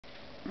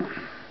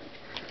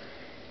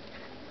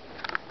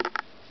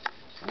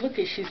Look,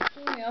 she's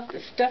pulling out the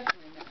stuffing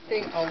in that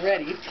thing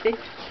already.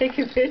 Take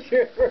a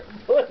picture of her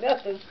pulling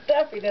out the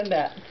stuffing in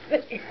that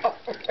thing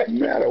already.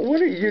 Netta,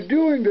 what are you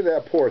doing to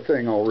that poor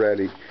thing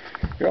already?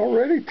 You're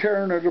already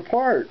tearing it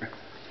apart.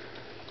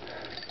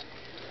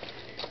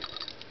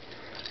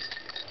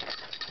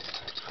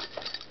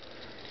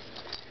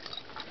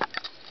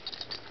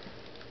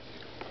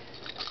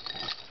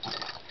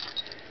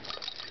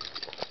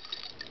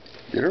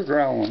 Get her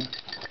growling.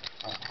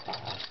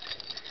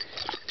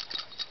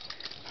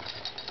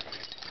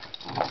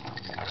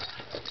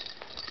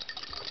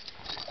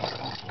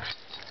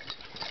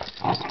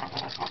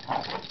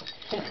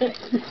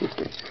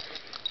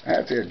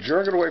 That's it.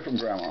 Jerk it away from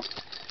Grandma.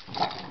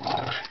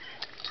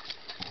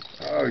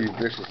 Oh, you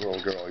vicious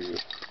little girl, you.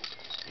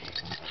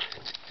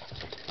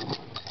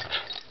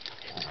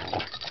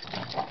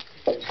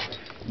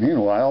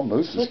 Meanwhile,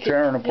 Moose is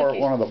tearing apart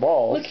one of the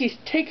balls. Look, he's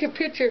taking a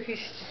picture.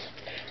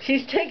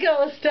 She's taking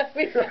all the stuff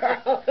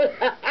out.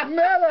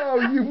 Meadow,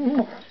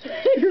 you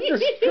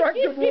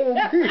destructive little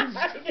piece.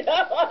 I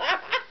know.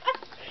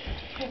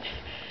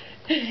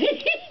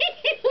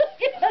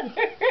 Look at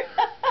her.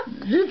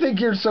 You think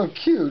you're so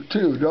cute,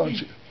 too, don't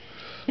you?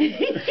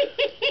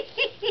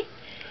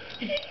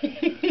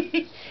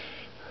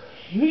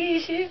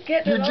 She's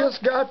getting You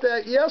just got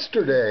that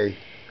yesterday.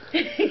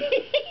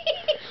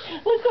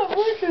 Look what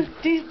Moose is.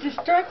 He's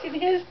destructing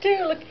his,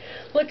 too.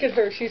 Look at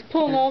her. She's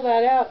pulling all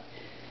that out.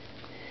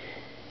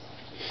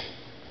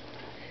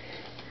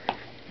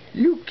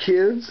 You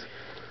kids.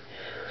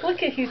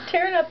 Look at, he's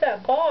tearing up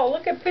that ball.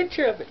 Look at a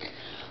picture of it.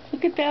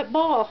 Look at that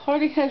ball.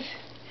 Hardy has,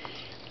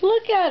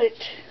 look at it.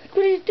 Look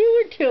what he's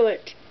doing to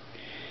it.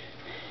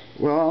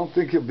 Well, I don't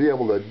think he'll be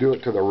able to do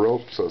it to the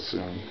rope so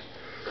soon.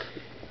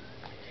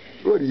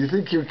 What, do you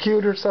think you're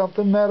cute or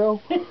something,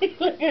 Meadow?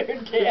 Look at her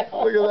tail.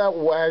 Look at that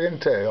wagging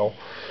tail.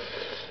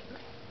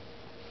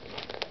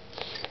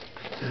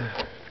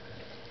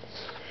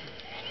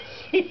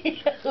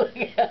 Look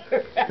at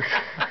her.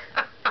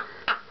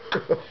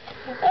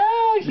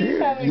 Oh, she's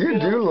having You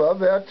good do old... love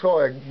that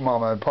toy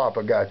Mama and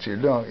Papa got you,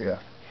 don't you?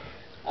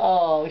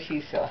 Oh,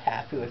 she's so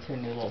happy with her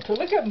new little toy.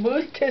 Look at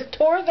Moose just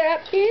tore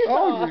that piece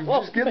off. Oh, you're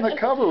just getting the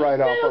cover right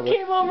off of it.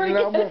 Came over you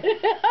know,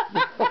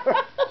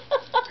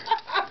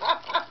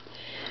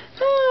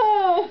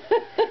 Oh.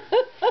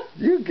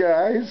 You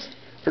guys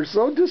are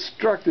so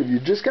destructive. You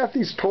just got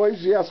these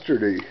toys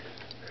yesterday.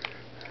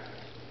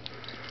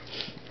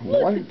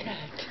 Look at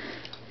that.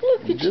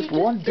 Look at just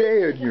one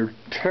day and you're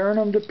tearing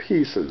them to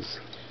pieces.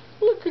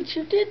 Look what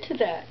you did to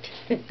that.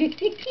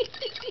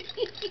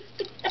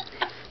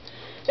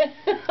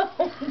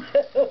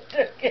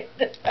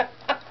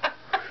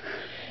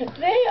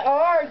 They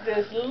are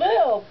just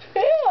little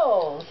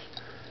pills.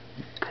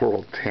 Poor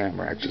old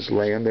Tamarack just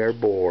laying there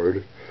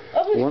bored.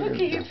 Oh, look,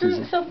 you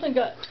threw something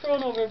got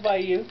thrown over by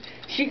you.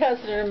 She has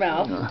it in her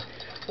mouth.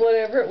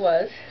 Whatever it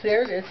was.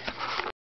 There it is.